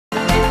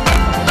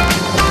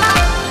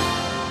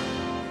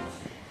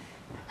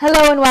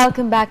Hello and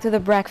welcome back to the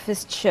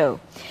Breakfast Show.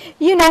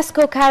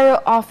 UNESCO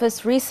Cairo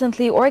Office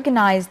recently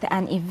organized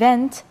an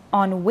event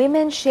on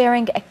women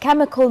sharing a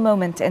chemical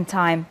moment in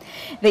time.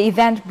 The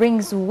event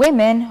brings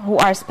women who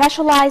are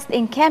specialized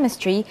in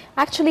chemistry,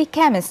 actually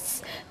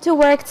chemists, to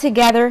work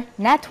together,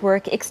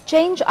 network,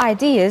 exchange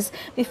ideas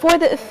before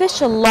the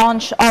official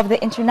launch of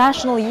the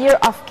International Year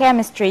of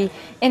Chemistry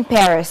in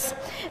Paris.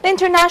 The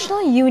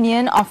International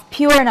Union of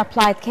Pure and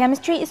Applied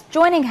Chemistry is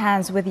joining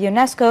hands with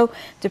UNESCO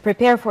to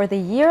prepare for the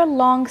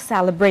year-long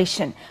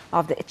celebration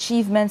of the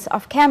achievements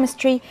of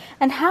chemistry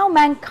and how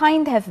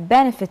mankind have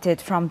benefited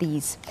from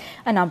these.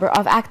 A number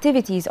of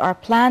activities are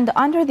planned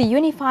under the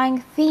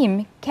unifying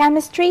theme,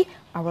 Chemistry,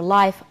 Our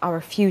Life,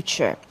 Our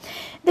Future.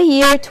 The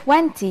year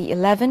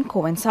 2011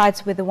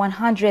 coincides with the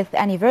 100th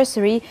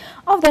anniversary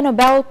of the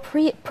Nobel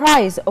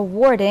Prize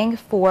awarding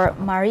for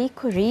Marie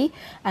Curie,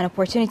 an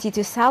opportunity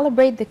to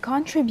celebrate the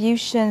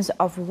contributions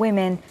of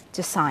women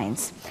to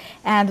science.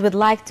 And we'd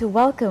like to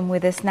welcome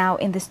with us now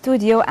in the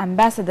studio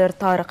Ambassador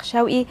Tarek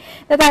Shawki,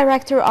 the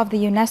Director of the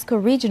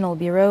UNESCO Regional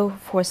Bureau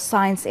for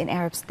Science in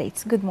Arab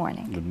States. Good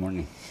morning. Good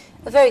morning.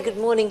 A very good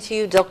morning to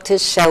you, Dr.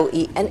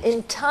 Shawki. An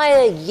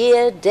entire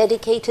year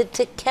dedicated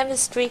to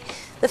chemistry.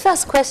 The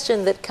first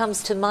question that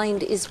comes to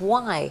mind is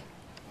why?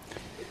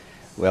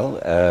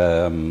 Well,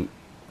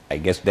 I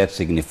guess that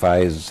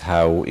signifies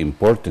how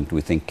important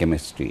we think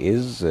chemistry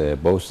is,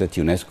 both at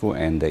UNESCO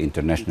and the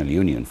International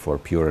Union for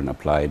Pure and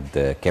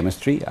Applied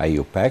Chemistry,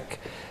 IUPAC,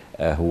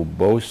 who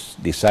both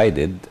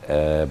decided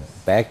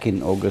back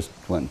in August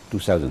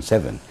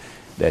 2007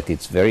 that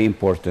it's very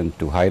important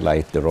to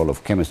highlight the role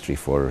of chemistry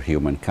for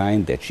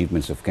humankind, the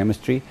achievements of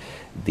chemistry.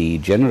 The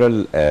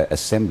General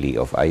Assembly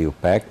of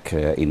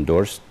IUPAC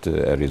endorsed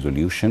a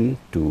resolution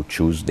to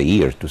choose the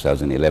year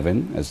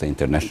 2011 as the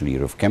International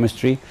Year of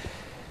Chemistry,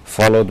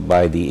 followed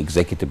by the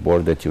Executive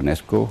Board at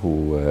UNESCO,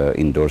 who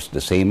endorsed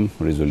the same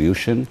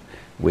resolution,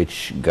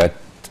 which got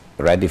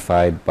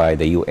ratified by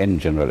the UN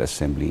General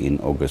Assembly in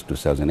August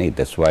 2008.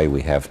 That's why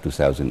we have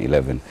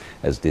 2011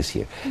 as this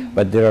year.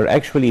 But there are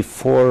actually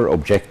four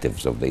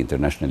objectives of the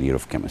International Year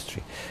of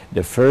Chemistry.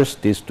 The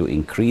first is to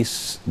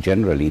increase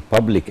generally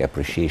public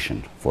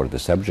appreciation for the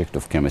subject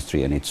of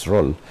chemistry and its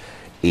role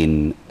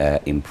in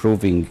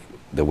improving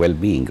the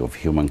well-being of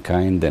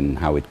humankind and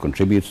how it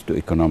contributes to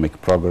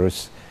economic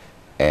progress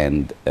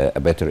and a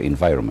better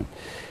environment.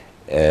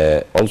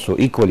 Also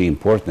equally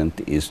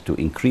important is to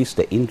increase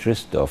the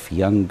interest of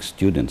young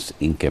students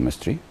in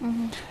chemistry,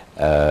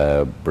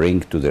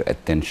 bring to their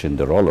attention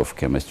the role of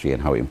chemistry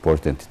and how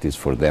important it is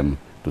for them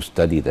to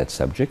study that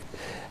subject.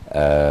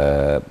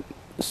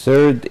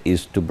 Third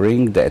is to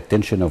bring the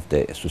attention of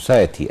the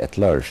society at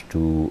large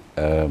to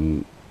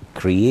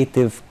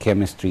creative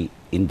chemistry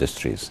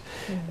industries,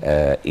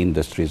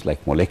 industries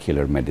like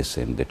molecular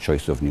medicine, the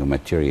choice of new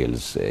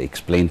materials,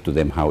 explain to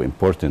them how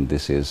important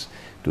this is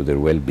to their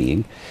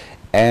well-being.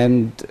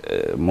 And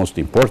most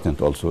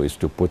important also is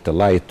to put a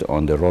light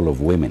on the role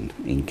of women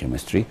in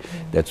chemistry.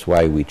 That's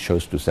why we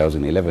chose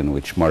 2011,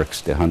 which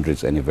marks the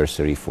 100th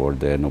anniversary for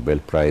the Nobel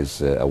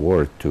Prize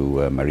award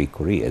to Marie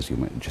Curie, as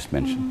you just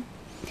mentioned.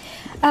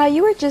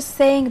 You were just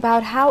saying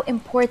about how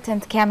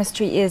important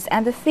chemistry is,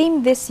 and the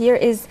theme this year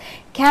is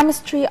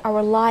Chemistry,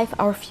 Our Life,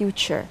 Our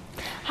Future.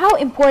 How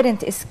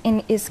important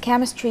is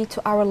chemistry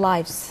to our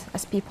lives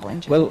as people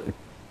in general? Well,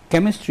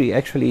 chemistry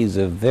actually is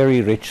a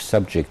very rich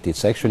subject.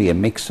 It's actually a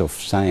mix of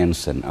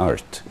science and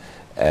art.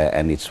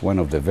 And it's one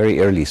of the very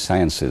early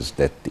sciences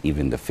that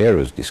even the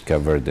pharaohs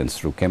discovered, and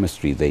through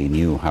chemistry they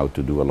knew how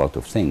to do a lot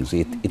of things.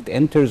 It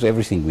enters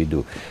everything we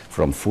do,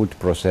 from food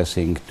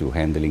processing to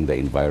handling the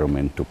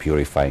environment to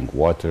purifying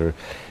water.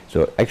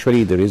 So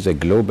actually there is a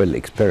global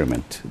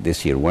experiment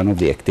this year. One of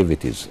the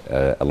activities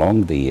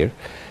along the year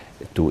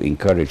to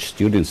encourage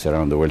students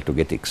around the world to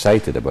get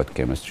excited about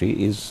chemistry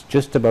is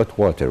just about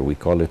water. We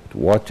call it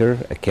water,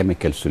 a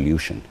chemical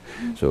solution.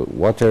 So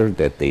water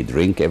that they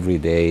drink every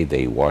day,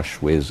 they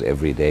wash with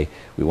every day.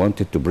 We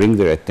wanted to bring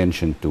their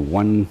attention to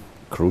one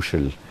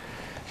crucial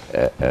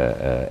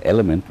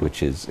element,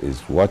 which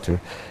is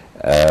water.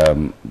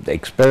 The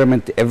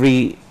experiment,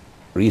 every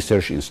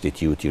research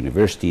institute,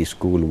 university,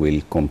 school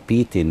will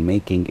compete in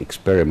making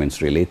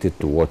experiments related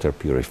to water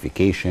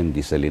purification,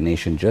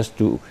 desalination, just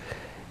to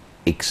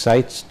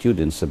excite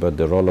students about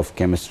the role of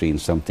chemistry in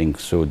something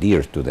so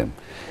dear to them.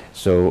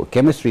 So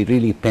chemistry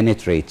really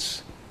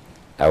penetrates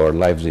our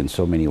lives in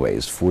so many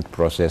ways. Food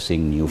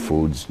processing, new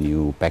foods,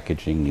 new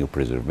packaging, new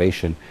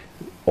preservation,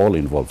 all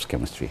involves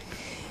chemistry.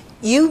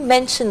 You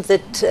mentioned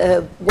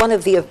that one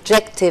of the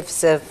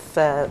objectives of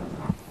a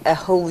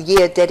whole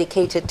year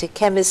dedicated to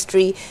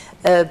chemistry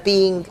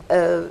being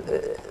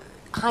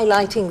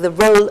highlighting the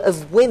role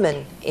of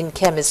women in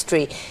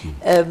chemistry.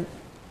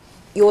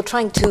 You're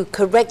trying to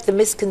correct the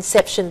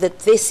misconception that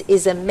this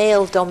is a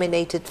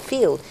male-dominated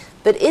field,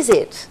 but is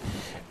it?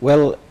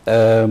 Well,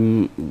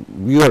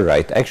 you're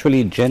right.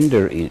 Actually,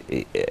 gender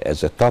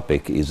as a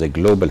topic is a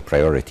global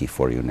priority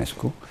for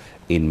UNESCO.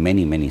 in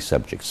many, many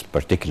subjects,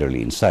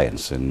 particularly in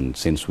science. And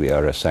since we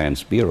are a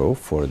science bureau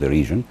for the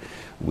region,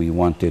 we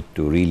wanted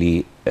to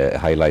really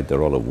highlight the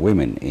role of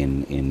women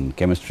in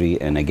chemistry.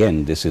 And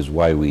again, this is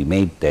why we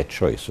made that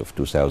choice of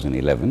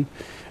 2011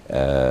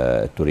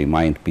 to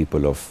remind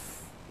people of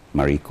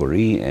Marie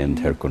Curie and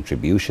her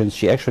contributions.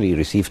 She actually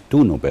received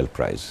 2 Nobel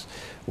Prizes,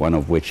 one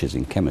of which is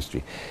in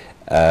chemistry.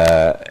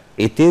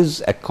 It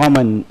is a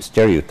common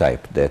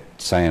stereotype that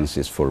science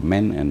is for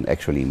men, and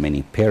actually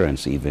many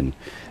parents even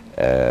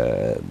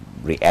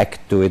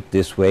react to it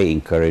this way,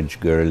 encourage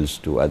girls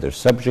to other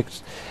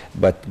subjects.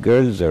 But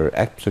girls are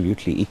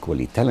absolutely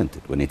equally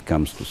talented when it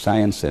comes to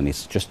science, and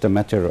it's just a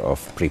matter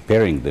of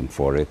preparing them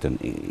for it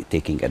and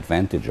taking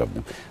advantage of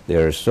them.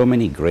 There are so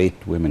many great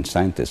women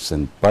scientists,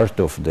 and part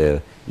of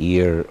the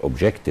year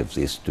objectives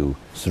is to,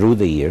 through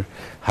the year,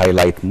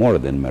 highlight more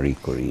than Marie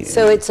Curie.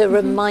 So it's a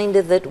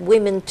reminder that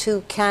women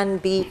too can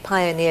be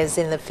pioneers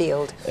in the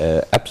field.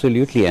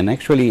 Absolutely, and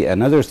actually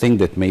another thing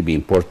that may be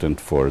important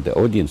for the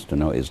audience to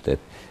know is that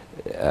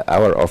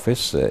our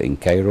office in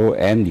Cairo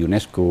and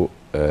UNESCO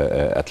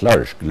at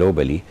large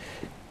globally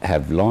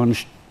have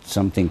launched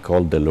something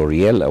called the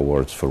L'Oreal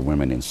Awards for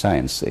Women in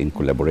Science in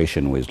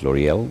collaboration with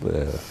L'Oreal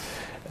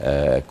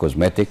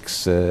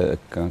Cosmetics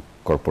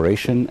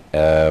Corporation.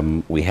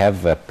 We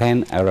have a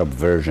pan-Arab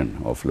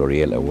version of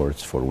L'Oreal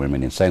Awards for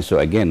Women in Science. So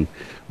again,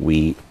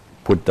 we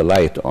put the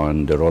light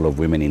on the role of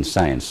women in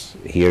science.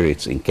 Here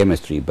it's in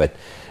chemistry, but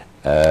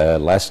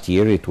last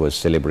year it was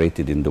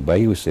celebrated in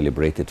Dubai. We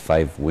celebrated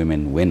 5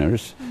 women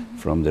winners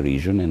from the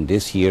region, and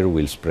this year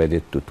we'll spread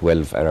it to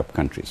 12 Arab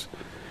countries.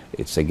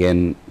 It's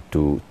again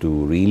to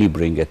really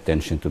bring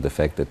attention to the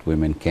fact that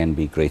women can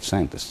be great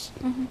scientists.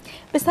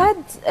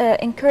 Besides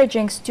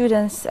encouraging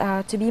students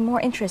to be more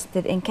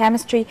interested in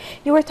chemistry,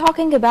 you were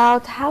talking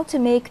about how to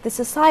make the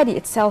society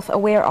itself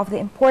aware of the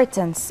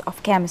importance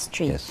of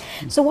chemistry. Yes.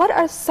 So what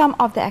are some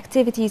of the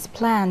activities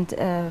planned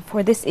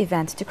for this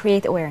event to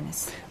create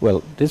awareness?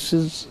 Well, this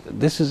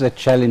is a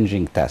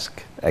challenging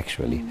task,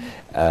 actually.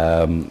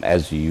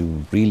 As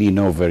you really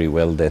know very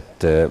well,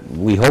 that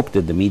we hope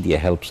that the media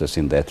helps us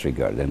in that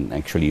regard, and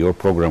actually your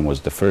program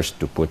was the first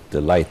to put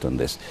the light on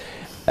this.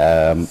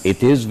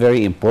 It is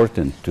very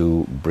important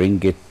to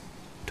bring it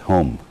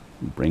home,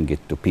 bring it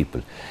to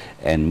people,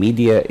 and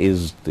media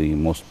is the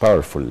most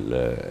powerful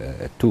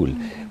tool.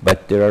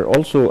 But there are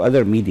also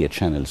other media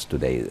channels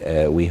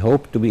today. We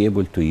hope to be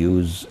able to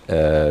use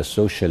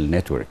social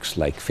networks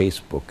like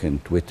Facebook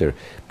and Twitter,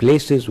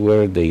 places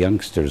where the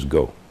youngsters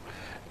go,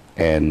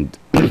 and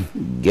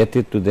get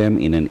it to them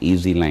in an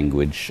easy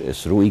language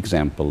through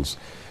examples,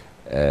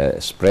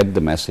 spread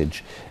the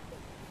message.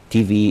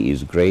 TV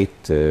is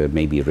great,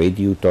 maybe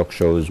radio talk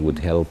shows would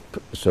help.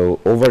 So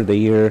over the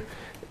year,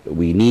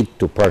 we need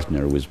to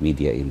partner with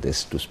media in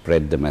this to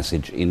spread the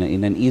message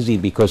in an easy,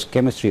 because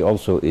chemistry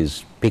also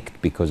is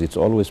picked because it's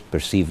always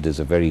perceived as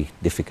a very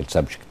difficult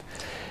subject.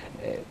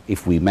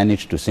 If we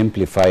manage to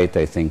simplify it,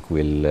 I think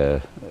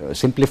we'll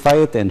simplify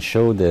it and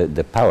show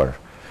the power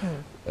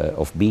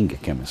of being a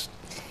chemist.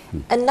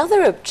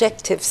 Another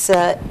objective,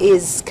 sir,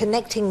 is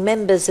connecting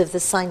members of the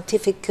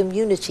scientific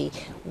community.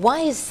 Why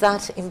is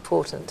that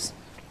important?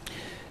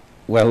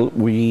 Well,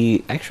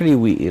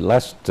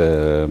 last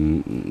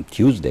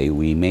Tuesday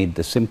we made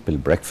the simple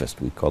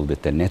breakfast. We called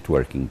it a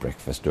networking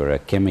breakfast, or a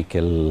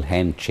chemical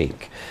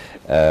handshake,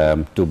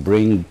 to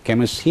bring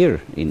chemists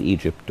here in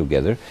Egypt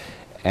together.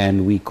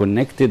 And we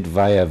connected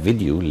via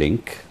video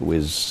link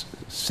with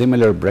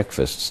similar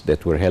breakfasts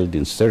that were held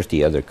in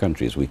 30 other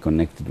countries. We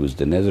connected with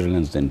the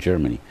Netherlands and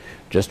Germany,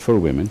 just for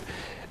women.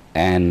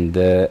 And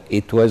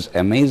it was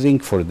amazing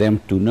for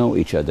them to know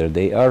each other.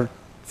 They are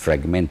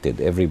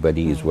fragmented.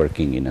 Everybody is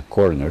working in a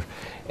corner,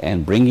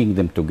 and bringing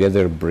them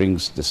together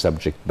brings the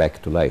subject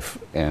back to life.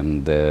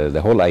 And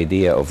the whole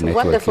idea of networking.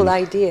 Wonderful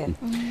idea.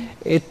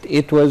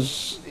 It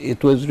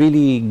was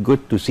really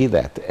good to see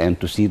that, and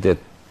to see that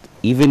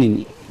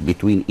even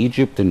between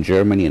Egypt and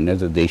Germany and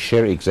Netherlands, they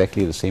share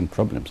exactly the same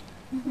problems.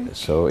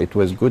 So it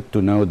was good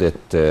to know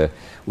that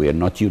we are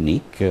not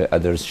unique.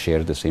 Others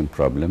share the same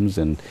problems,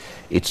 and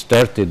it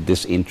started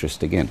this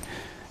interest again,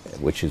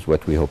 which is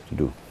what we hope to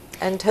do.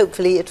 And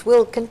hopefully it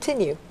will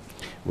continue.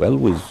 Well,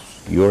 with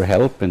your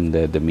help and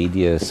the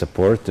media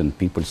support and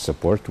people's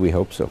support, we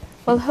hope so.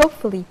 Well,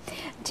 hopefully.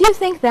 Do you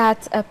think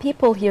that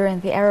people here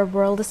in the Arab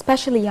world,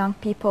 especially young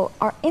people,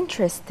 are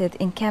interested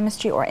in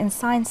chemistry or in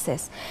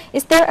sciences?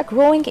 Is there a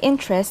growing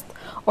interest,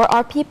 or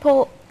are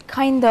people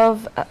kind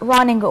of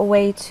running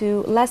away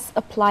to less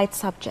applied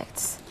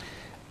subjects?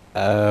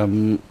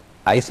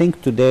 I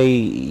think today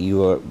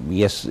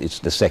yes, it's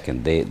the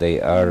second.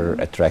 They are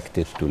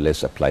attracted to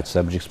less applied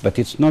subjects, but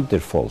it's not their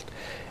fault.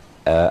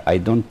 I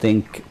don't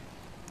think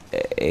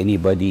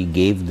anybody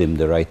gave them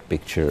the right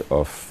picture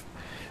of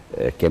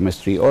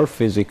chemistry or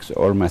physics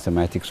or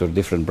mathematics or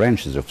different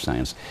branches of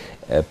science.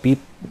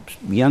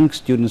 Young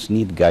students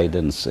need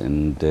guidance,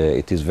 and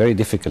it is very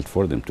difficult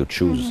for them to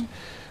choose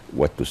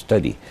what to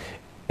study.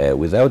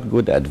 Without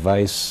good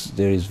advice,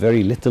 there is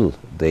very little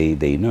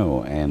they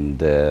know. And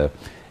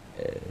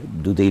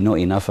do they know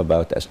enough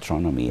about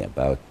astronomy,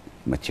 about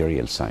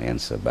material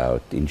science,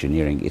 about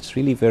engineering, it's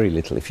really very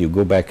little. If you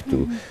go back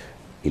to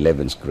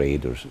 11th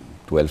grade or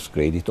 12th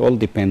grade, it all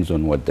depends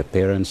on what the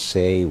parents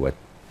say,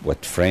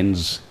 what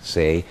friends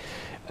say.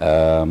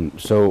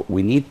 So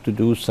we need to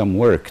do some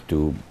work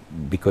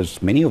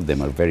because many of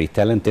them are very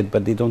talented,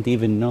 but they don't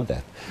even know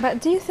that.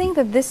 But do you think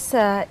that this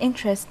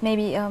interest,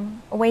 maybe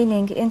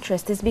waning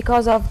interest, is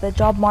because of the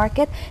job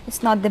market?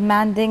 It's not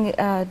demanding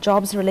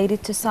jobs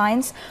related to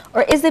science?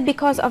 Or is it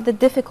because of the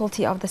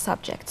difficulty of the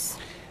subjects?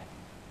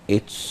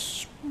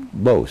 It's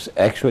both.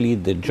 Actually,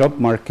 the job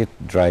market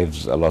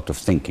drives a lot of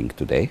thinking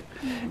today.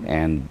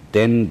 And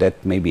then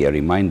that may be a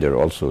reminder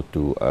also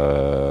to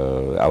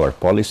our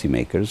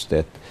policymakers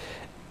that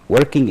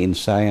working in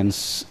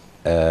science,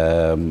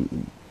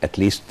 at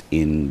least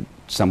in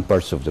some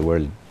parts of the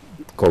world,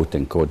 quote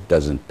unquote,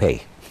 doesn't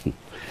pay.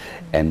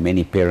 And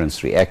many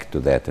parents react to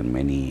that, and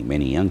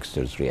many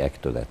youngsters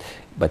react to that.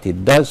 But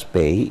it does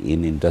pay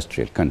in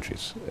industrial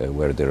countries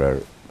where there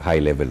are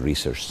high-level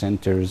research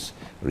centers,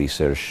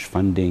 research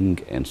funding,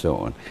 and so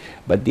on.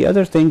 But the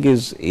other thing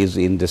is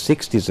in the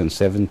 60s and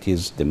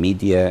 70s, the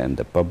media and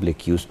the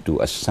public used to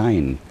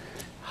assign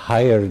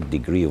higher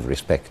degree of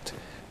respect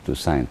to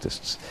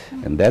scientists.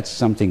 And that's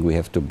something we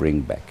have to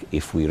bring back.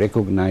 If we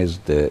recognize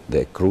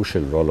the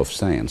crucial role of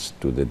science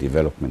to the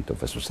development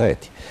of a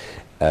society,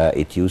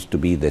 it used to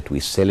be that we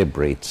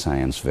celebrate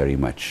science very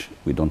much.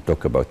 We don't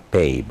talk about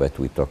pay, but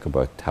we talk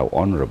about how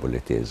honorable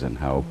it is and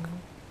how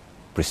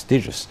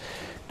prestigious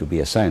to be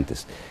a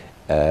scientist.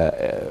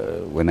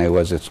 When I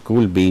was at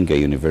school, being a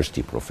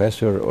university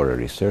professor or a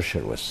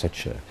researcher was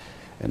such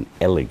an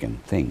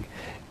elegant thing.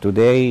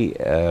 Today,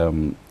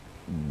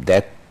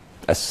 that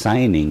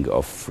assigning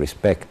of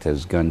respect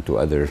has gone to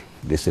other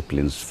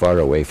disciplines far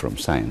away from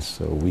science.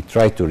 So we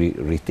try to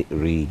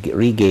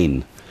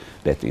regain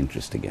that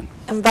interest again.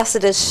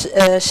 Ambassador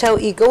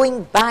Shawki,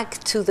 going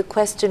back to the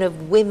question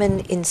of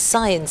women in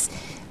science,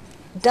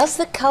 does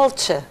the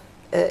culture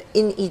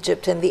in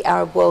Egypt and the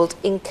Arab world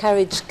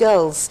encourage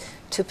girls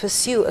to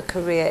pursue a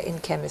career in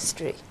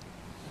chemistry?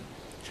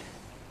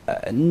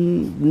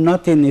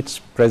 Not in its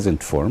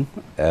present form,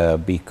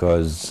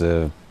 because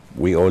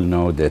we all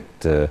know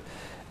that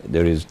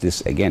there is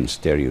this, again,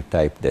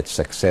 stereotype that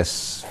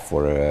success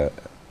for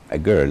a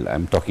girl,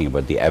 I'm talking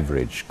about the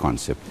average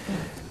concept,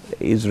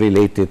 is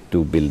related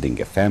to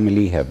building a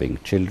family, having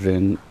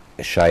children,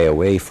 shy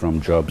away from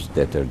jobs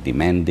that are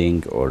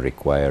demanding or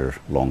require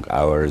long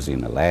hours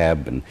in a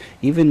lab. And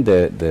even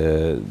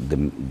the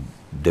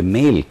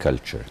male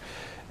culture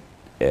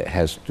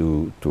has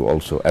to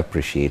also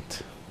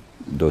appreciate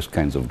those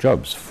kinds of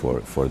jobs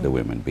for the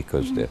women,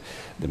 because the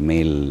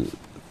male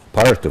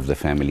part of the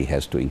family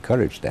has to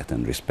encourage that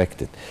and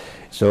respect it.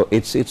 So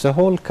it's a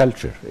whole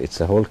culture.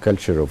 It's a whole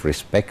culture of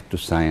respect to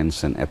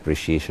science and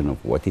appreciation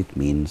of what it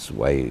means,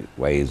 why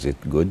is it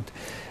good,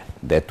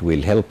 that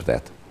will help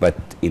that. But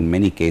in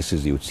many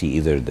cases you would see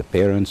either the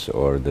parents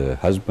or the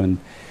husband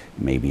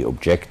maybe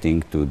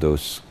objecting to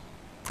those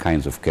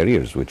kinds of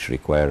careers which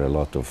require a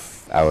lot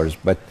of hours.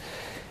 But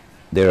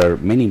there are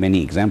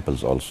many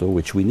examples also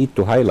which we need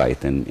to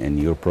highlight, and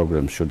your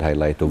program should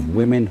highlight, of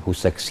women who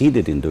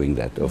succeeded in doing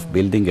that, of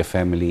building a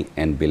family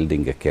and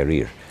building a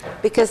career.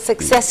 Because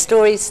success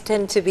stories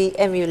tend to be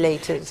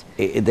emulated.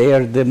 They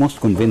are the most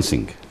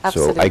convincing.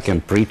 Absolutely. So I can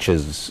preach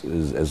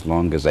as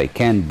long as I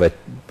can, but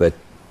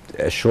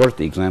a short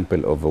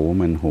example of a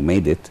woman who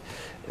made it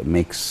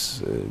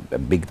makes a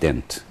big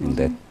dent in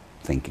that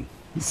thinking.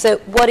 So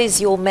what is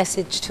your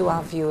message to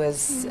our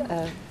viewers?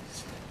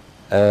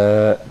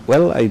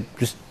 Well,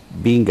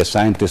 being a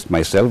scientist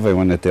myself, I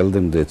want to tell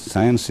them that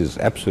science is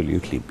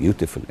absolutely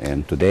beautiful.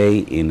 And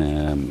today,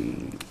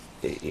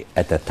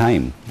 at a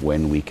time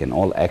when we can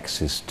all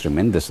access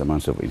tremendous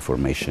amounts of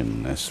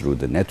information through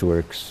the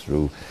networks,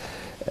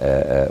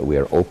 we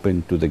are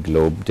open to the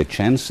globe, the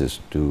chances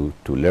to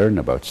learn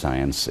about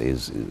science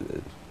is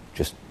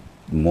just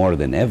more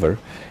than ever.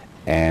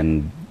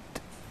 And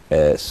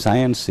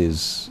science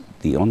is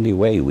the only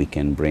way we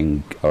can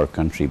bring our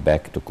country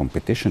back to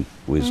competition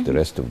with the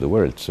rest of the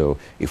world. So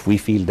if we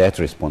feel that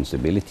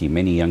responsibility,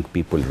 many young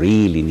people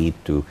really need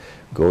to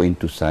go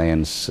into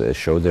science,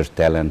 show their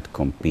talent,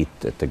 compete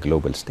at the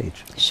global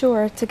stage.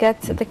 Sure, to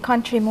get the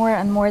country more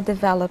and more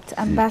developed.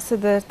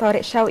 Ambassador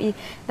Tarek Shawki,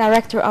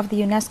 Director of the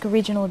UNESCO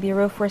Regional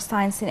Bureau for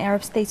Science in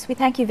Arab States, we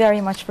thank you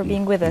very much for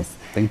being with us.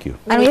 Thank you.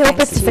 And we hope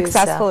it's a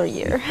successful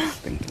year.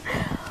 Thank you.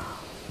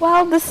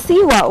 Well, the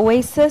Siwa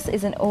Oasis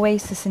is an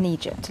oasis in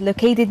Egypt,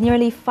 located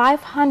nearly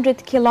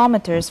 500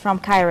 kilometers from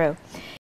Cairo.